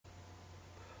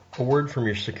a word from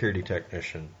your security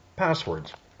technician.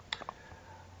 Passwords.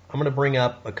 I'm going to bring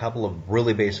up a couple of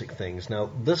really basic things. Now,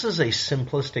 this is a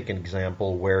simplistic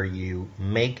example where you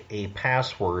make a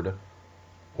password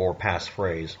or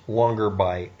passphrase longer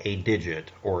by a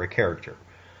digit or a character.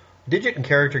 Digit and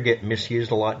character get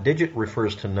misused a lot. Digit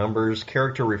refers to numbers.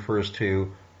 Character refers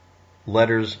to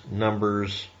letters,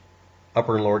 numbers,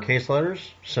 upper and lowercase letters,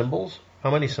 symbols.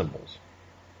 How many symbols?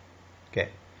 Okay.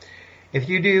 If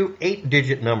you do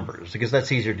 8-digit numbers, because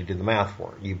that's easier to do the math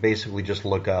for, you basically just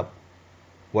look up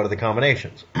what are the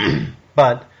combinations.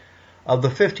 But of the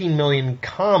 15 million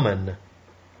common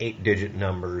 8-digit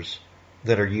numbers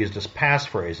that are used as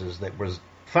passphrases that was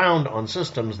found on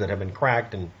systems that have been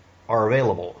cracked and are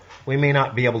available, we may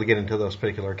not be able to get into those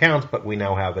particular accounts, but we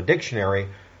now have a dictionary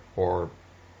or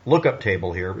lookup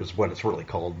table here is what it's really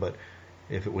called, but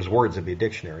if it was words, it'd be a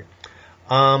dictionary.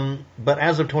 But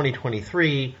as of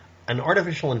 2023, an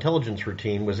artificial intelligence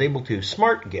routine was able to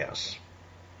smart guess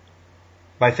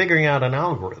by figuring out an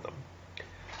algorithm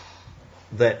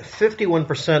that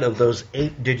 51% of those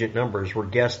 8-digit numbers were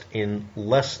guessed in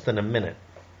less than a minute.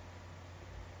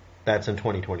 That's in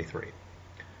 2023.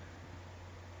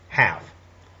 Half.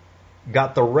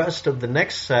 Got the rest of the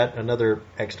next set, another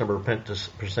X number of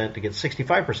percent, to get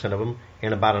 65% of them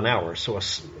in about an hour. So a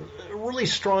really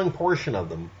strong portion of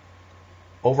them,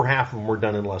 over half of them, were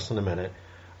done in less than a minute.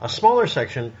 A smaller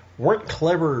section weren't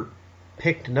clever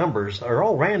picked numbers. They're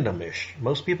all random-ish.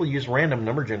 Most people use random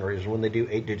number generators when they do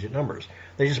 8-digit numbers.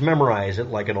 They just memorize it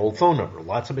like an old phone number.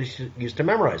 Lots of us used to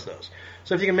memorize those.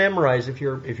 So if you can memorize, if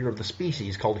you're of the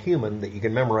species called human, that you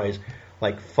can memorize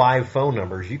like 5 phone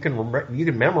numbers, you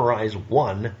can memorize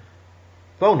one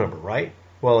phone number, right?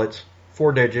 Well, it's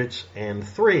 4 digits and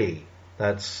 3.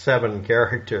 That's 7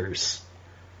 characters.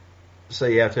 So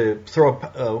you have to throw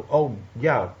how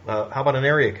about an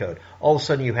area code? All of a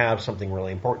sudden you have something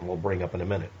really important we'll bring up in a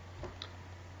minute.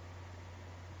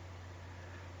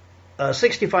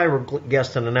 65 were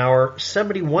guessed in an hour,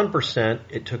 71%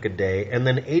 it took a day, and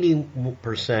then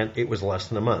 80% it was less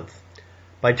than a month.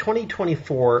 By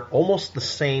 2024, almost the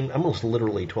same, almost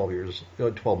literally 12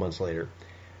 months later,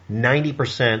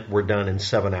 90% were done in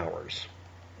 7 hours.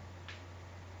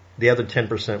 The other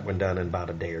 10% were done in about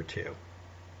a day or two.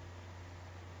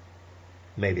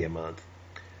 Maybe a month.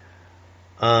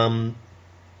 Then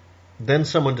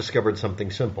someone discovered something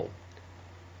simple.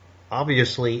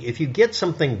 Obviously, if you get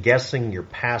something guessing your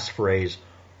passphrase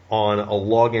on a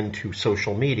login to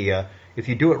social media, if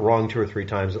you do it wrong 2 or 3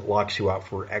 times, it locks you out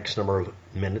for X number of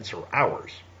minutes or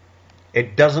hours.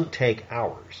 It doesn't take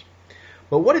hours.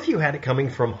 But what if you had it coming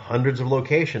from hundreds of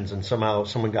locations and somehow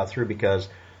someone got through because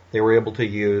they were able to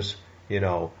use,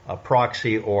 a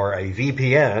proxy or a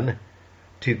VPN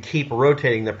to keep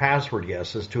rotating their password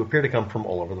guesses to appear to come from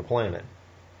all over the planet?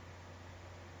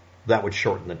 That would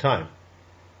shorten the time.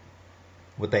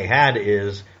 What they had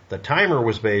is the timer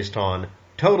was based on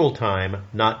total time,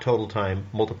 not total time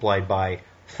multiplied by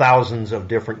thousands of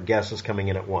different guesses coming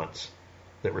in at once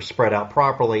that were spread out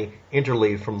properly,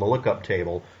 interleaved from the lookup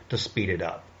table to speed it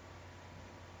up.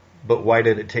 But why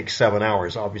did it take 7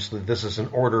 hours? Obviously, this is an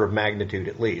order of magnitude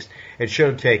at least. It should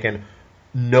have taken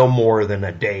no more than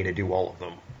a day to do all of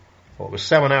them. Well, it was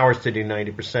 7 hours to do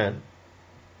 90%,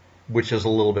 which is a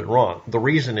little bit wrong. The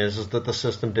reason is that the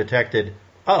system detected,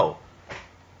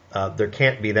 there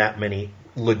can't be that many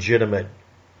legitimate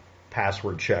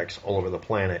password checks all over the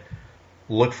planet.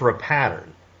 Look for a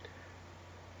pattern.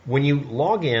 When you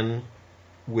log in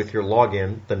with your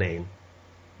login, the name,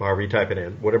 however you type it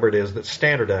in, whatever it is that's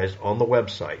standardized on the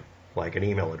website, like an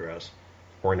email address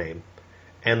or a name,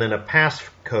 and then a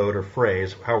passcode or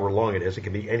phrase, however long it is, it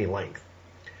can be any length.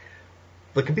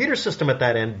 The computer system at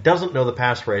that end doesn't know the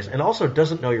passphrase and also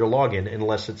doesn't know your login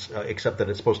unless it's, except that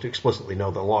it's supposed to explicitly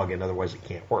know the login, otherwise it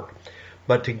can't work.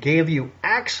 But to give you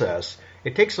access,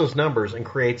 it takes those numbers and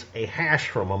creates a hash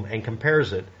from them and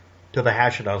compares it to the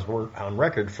hash it has on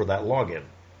record for that login.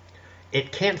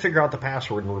 It can't figure out the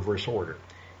password in reverse order.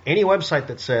 Any website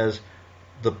that says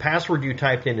the password you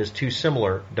typed in is too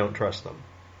similar, don't trust them.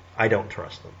 I don't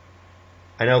trust them.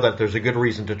 I know that there's a good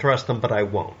reason to trust them, but I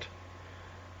won't.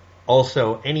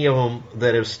 Also, any of them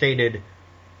that have stated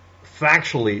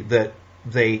factually that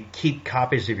they keep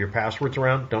copies of your passwords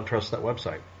around, don't trust that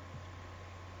website.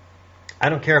 I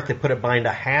don't care if they put it behind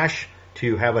a hash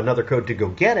to have another code to go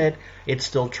get it, it's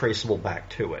still traceable back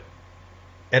to it.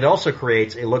 It also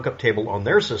creates a lookup table on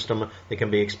their system that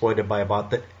can be exploited by a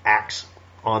bot that acts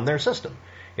on their system.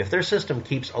 If their system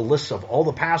keeps a list of all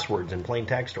the passwords in plain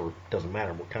text, or doesn't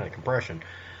matter what kind of compression,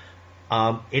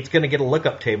 it's going to get a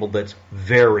lookup table that's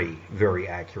very, very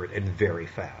accurate and very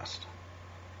fast.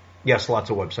 Yes, lots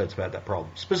of websites have had that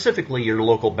problem. Specifically, your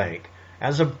local bank.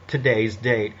 As of today's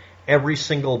date, every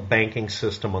single banking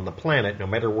system on the planet, no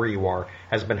matter where you are,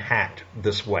 has been hacked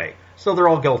this way. So they're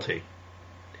all guilty.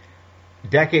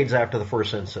 Decades after the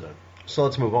first incident. So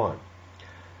let's move on.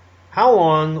 How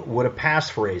long would a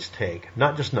passphrase take?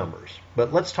 Not just numbers,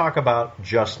 but let's talk about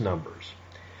just numbers.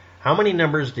 How many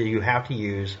numbers do you have to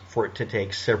use for it to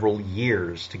take several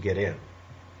years to get in?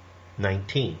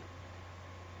 19.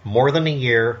 More than a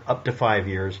year, up to 5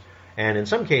 years, and in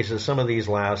some cases, some of these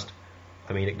last,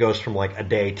 it goes from like a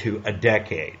day to a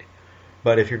decade.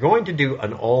 But if you're going to do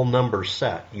an all-number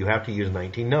set, you have to use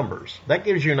 19 numbers. That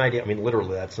gives you an idea,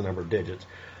 literally that's the number of digits.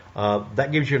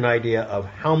 That gives you an idea of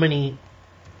how many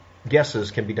guesses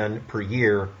can be done per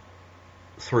year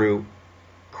through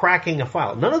cracking a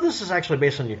file. None of this is actually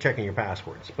based on you checking your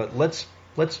passwords, but let's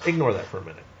ignore that for a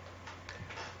minute.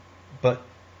 But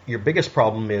your biggest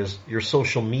problem is your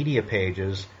social media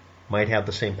pages might have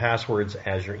the same passwords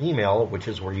as your email, which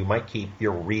is where you might keep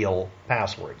your real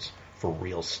passwords for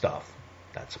real stuff.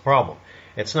 That's a problem.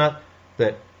 It's not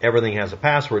that everything has a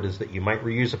password, it's that you might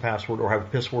reuse a password or have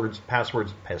passwords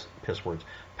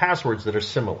that are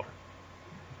similar.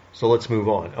 So let's move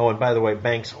on. Oh, and by the way,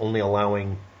 banks only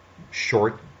allowing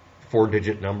short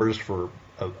 4-digit numbers for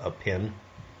a PIN.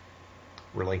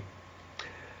 Really?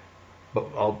 But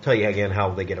I'll tell you again how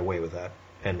they get away with that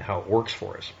and how it works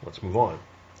for us. Let's move on.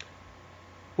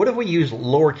 What if we use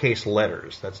lowercase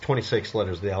letters? That's 26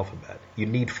 letters of the alphabet. You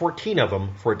need 14 of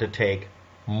them for it to take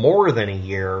more than a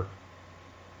year,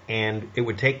 and it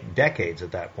would take decades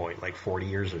at that point, like 40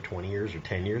 years or 20 years or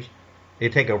 10 years.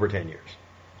 It'd take over 10 years.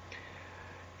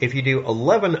 If you do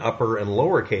 11 upper and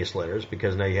lowercase letters,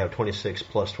 because now you have 26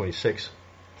 plus 26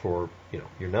 for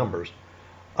your numbers,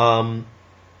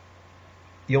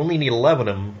 you only need 11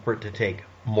 of them for it to take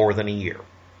more than a year.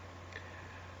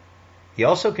 You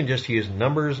also can just use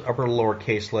numbers, upper and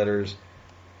lowercase letters,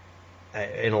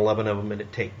 in 11 of them, and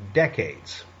it take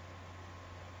decades.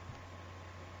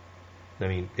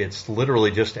 It's literally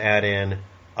just add in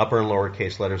upper and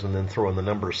lowercase letters and then throw in the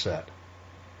number set.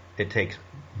 It takes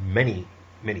many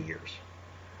years.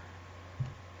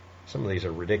 Some of these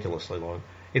are ridiculously long.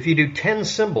 If you do 10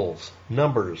 symbols,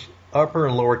 numbers, upper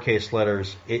and lowercase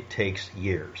letters, it takes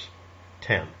years.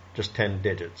 10. Just 10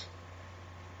 digits.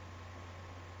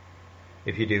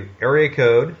 If you do area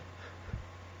code,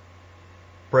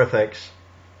 prefix,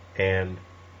 and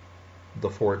the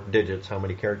 4 digits, how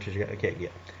many characters you got? Okay, yeah.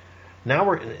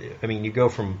 Now you go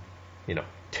from,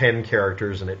 10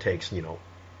 characters and it takes,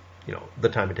 the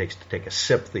time it takes to take a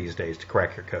sip these days to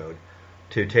crack your code,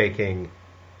 to taking,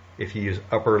 if you use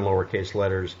upper and lowercase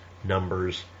letters,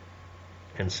 numbers,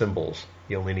 and symbols,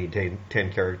 you only need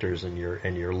 10 characters and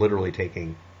you're literally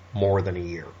taking more than a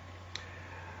year.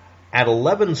 At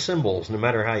 11 symbols, no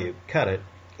matter how you cut it,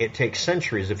 it takes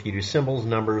centuries. If you do symbols,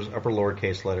 numbers, upper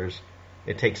lowercase letters,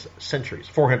 it takes centuries,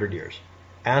 400 years.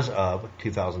 As of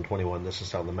 2021, this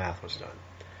is how the math was done.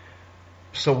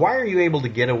 So why are you able to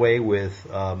get away with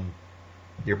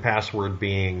your password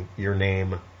being your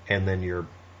name and then your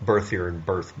birth year and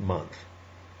birth month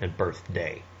and birth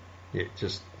day? It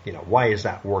just, why is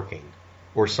that working?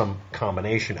 Or some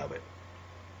combination of it?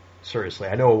 Seriously,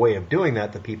 I know a way of doing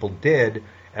that people did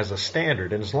as a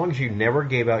standard, and as long as you never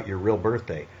gave out your real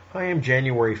birthday, I am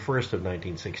January 1st of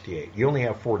 1968. You only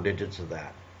have 4 digits of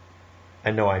that.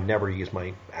 And no, I never use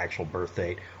my actual birth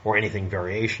date or anything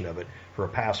variation of it for a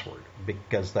password,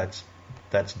 because that's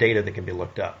data that can be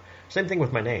looked up. Same thing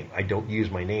with my name. I don't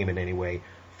use my name in any way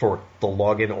for the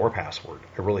login or password.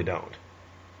 I really don't.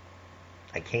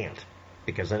 I can't,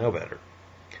 because I know better.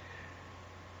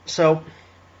 So,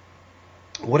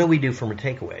 what do we do from a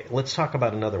takeaway? Let's talk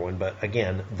about another one, but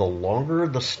again, the longer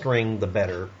the string, the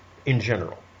better in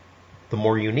general. The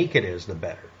more unique it is, the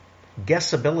better.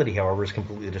 Guessability, however, is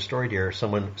completely destroyed here.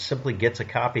 Someone simply gets a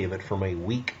copy of it from a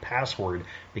weak password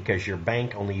because your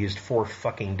bank only used 4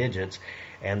 fucking digits,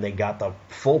 and they got the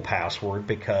full password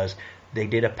because they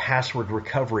did a password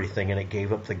recovery thing and it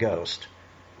gave up the ghost.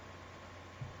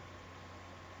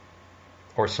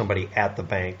 Or somebody at the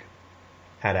bank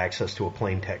had access to a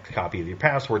plain text copy of your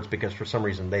passwords because for some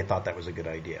reason they thought that was a good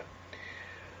idea.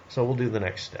 So we'll do the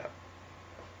next step.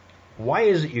 Why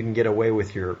is it you can get away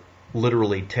with your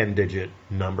literally 10-digit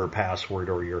number password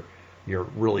or your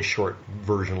really short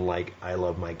version like I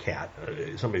love my cat?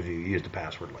 Some of you used a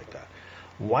password like that.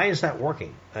 Why is that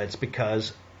working? It's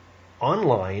because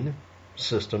online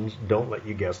systems don't let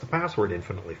you guess the password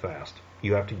infinitely fast.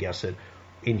 You have to guess it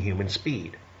in human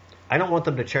speed. I don't want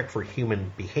them to check for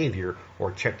human behavior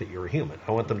or check that you're a human.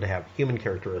 I want them to have human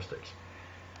characteristics.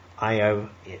 I have,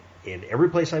 in every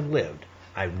place I've lived,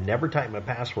 I've never typed my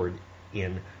password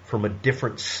in from a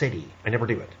different city. I never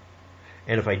do it.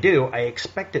 And if I do, I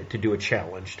expect it to do a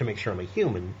challenge to make sure I'm a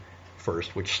human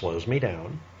first, which slows me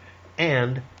down,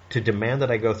 and to demand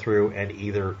that I go through and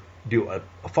either do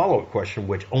a follow-up question,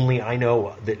 which only I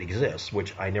know that exists,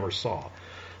 which I never saw.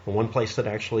 The one place that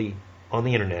actually, on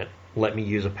the internet, let me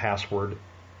use a password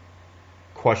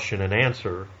question and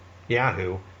answer,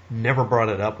 Yahoo, never brought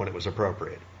it up when it was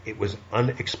appropriate. It was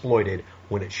unexploited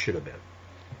when it should have been.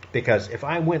 Because if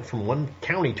I went from one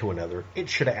county to another, it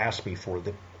should have asked me for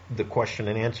the question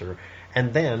and answer,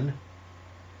 and then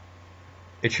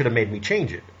it should have made me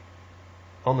change it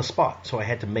on the spot. So I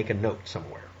had to make a note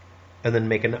somewhere, and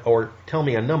then or tell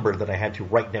me a number that I had to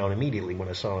write down immediately when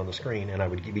I saw it on the screen, and I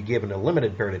would be given a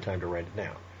limited period of time to write it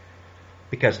down.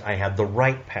 Because I had the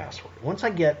right password. Once I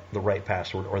get the right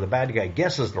password, or the bad guy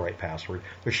guesses the right password,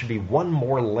 there should be one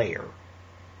more layer.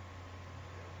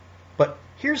 But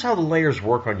here's how the layers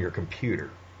work on your computer.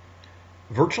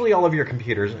 Virtually all of your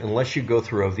computers, unless you go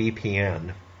through a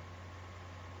VPN,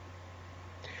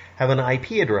 have an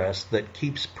IP address that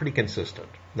keeps pretty consistent.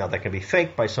 Now, that can be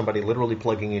faked by somebody literally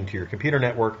plugging into your computer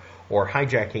network or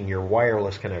hijacking your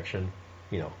wireless connection,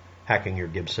 hacking your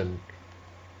Gibson,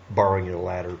 borrowing your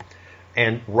ladder,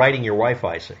 and writing your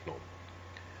Wi-Fi signal.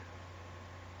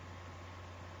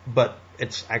 But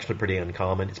it's actually pretty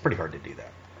uncommon. It's pretty hard to do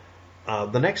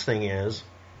that. The next thing is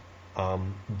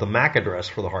the MAC address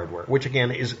for the hardware, which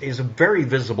again is very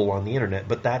visible on the internet,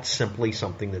 but that's simply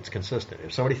something that's consistent.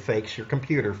 If somebody fakes your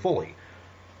computer fully,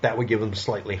 that would give them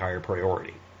slightly higher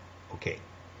priority. Okay.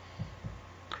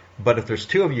 But if there's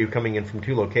two of you coming in from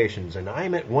two locations, and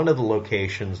I'm at one of the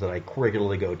locations that I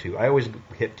regularly go to, I always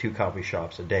hit 2 coffee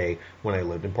shops a day when I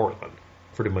lived in Portland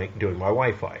for doing my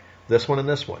Wi-Fi. This one and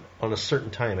this one on a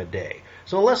certain time a day.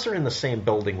 So unless they're in the same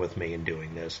building with me and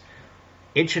doing this,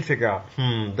 it should figure out,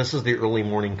 this is the early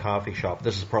morning coffee shop.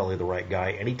 This is probably the right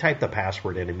guy. And he typed the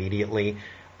password in immediately.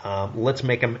 Let's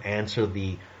make him answer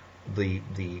the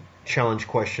challenge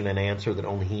question and answer that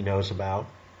only he knows about.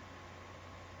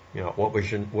 What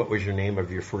was your name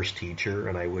of your first teacher?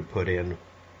 And I would put in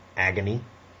agony.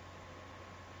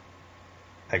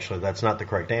 Actually, that's not the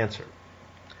correct answer.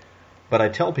 But I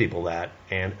tell people that,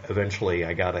 and eventually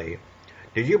I got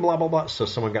did you blah, blah, blah? So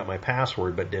someone got my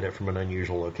password but did it from an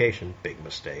unusual location. Big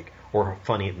mistake. Or a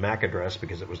funny MAC address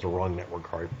because it was the wrong network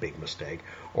card. Big mistake.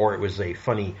 Or it was a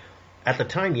funny... At the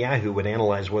time, Yahoo would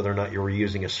analyze whether or not you were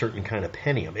using a certain kind of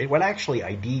Pentium. It would actually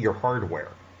ID your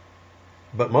hardware.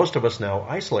 But most of us now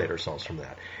isolate ourselves from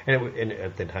that. And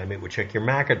at the time, it would check your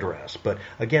MAC address. But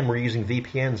again, we're using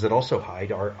VPNs that also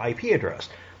hide our IP address.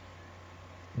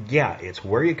 Yeah, it's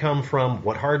where you come from,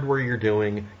 what hardware you're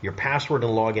doing, your password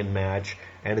and login match,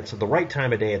 and it's at the right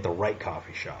time of day at the right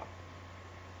coffee shop.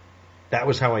 That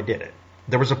was how I did it.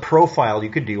 There was a profile you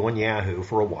could do on Yahoo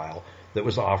for a while that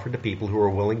was offered to people who were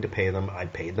willing to pay them. I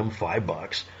paid them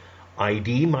 $5.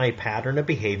 ID my pattern of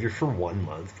behavior for 1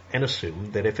 month and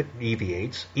assume that if it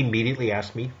deviates, immediately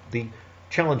ask me the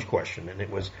challenge question. And it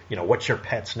was, what's your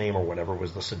pet's name or whatever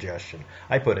was the suggestion.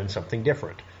 I put in something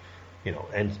different,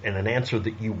 and an answer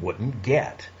that you wouldn't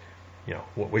get.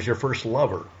 What was your first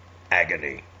lover?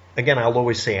 Agony. Again, I'll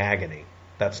always say agony.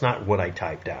 That's not what I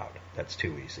typed out. That's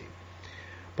too easy.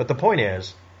 But the point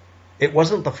is, it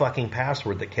wasn't the fucking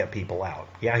password that kept people out.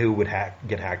 Yahoo would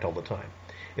get hacked all the time.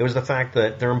 It was the fact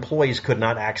that their employees could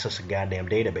not access a goddamn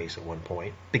database at one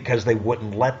point because they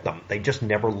wouldn't let them. They just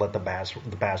never let the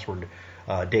password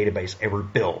database ever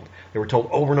build. They were told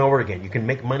over and over again, you can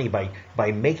make money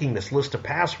by making this list of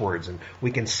passwords and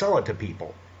we can sell it to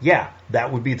people. Yeah,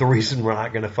 that would be the reason we're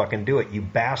not going to fucking do it, you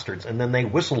bastards. And then they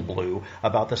whistle blew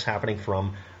about this happening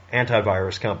from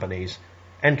antivirus companies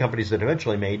and companies that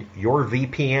eventually made your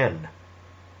VPN.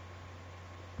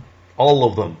 All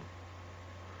of them.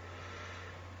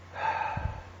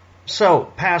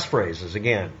 So, passphrases,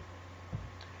 again.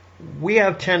 We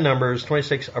have 10 numbers,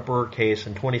 26 uppercase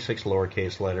and 26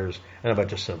 lowercase letters, and a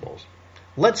bunch of symbols.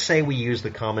 Let's say we use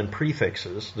the common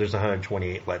prefixes. There's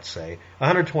 128, let's say.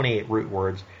 128 root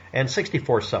words and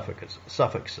 64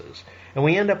 suffixes. And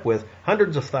we end up with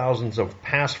hundreds of thousands of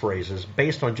passphrases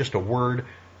based on just a word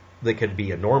that could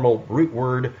be a normal root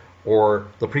word or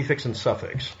the prefix and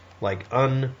suffix, like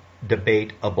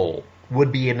undebatable,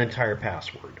 would be an entire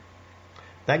password.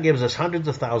 That gives us hundreds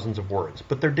of thousands of words,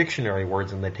 but they're dictionary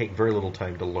words and they take very little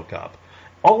time to look up.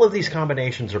 All of these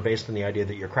combinations are based on the idea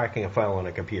that you're cracking a file on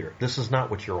a computer. This is not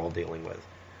what you're all dealing with.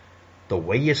 The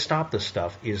way you stop this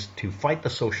stuff is to fight the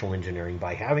social engineering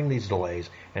by having these delays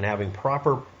and having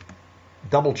proper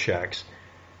double checks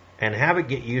and have it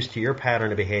get used to your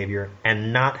pattern of behavior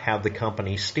and not have the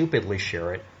company stupidly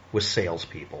share it with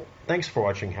salespeople. Thanks for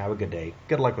watching. Have a good day.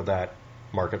 Good luck with that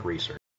market research.